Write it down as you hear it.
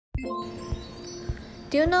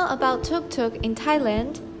Do you know about tuktuk in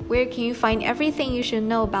Thailand? Where can you find everything you should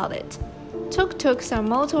know about it? Tuk-tuks are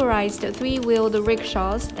motorized three-wheeled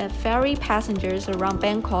rickshaws that ferry passengers around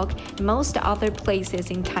Bangkok and most other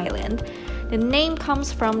places in Thailand. The name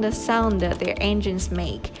comes from the sound that their engines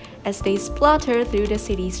make as they splutter through the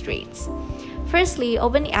city streets. Firstly,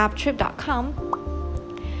 open the app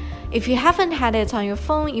trip.com. If you haven't had it on your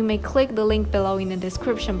phone, you may click the link below in the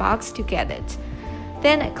description box to get it.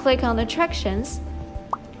 Then click on attractions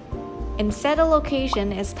and set a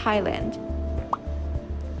location as Thailand.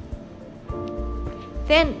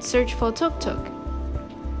 Then search for tuk-tuk.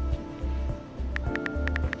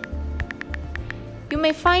 You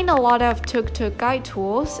may find a lot of tuk-tuk guide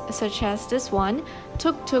tools, such as this one,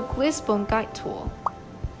 Tuk-tuk Lisbon Guide Tool.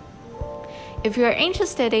 If you are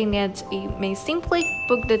interested in it, you may simply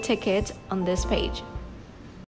book the ticket on this page.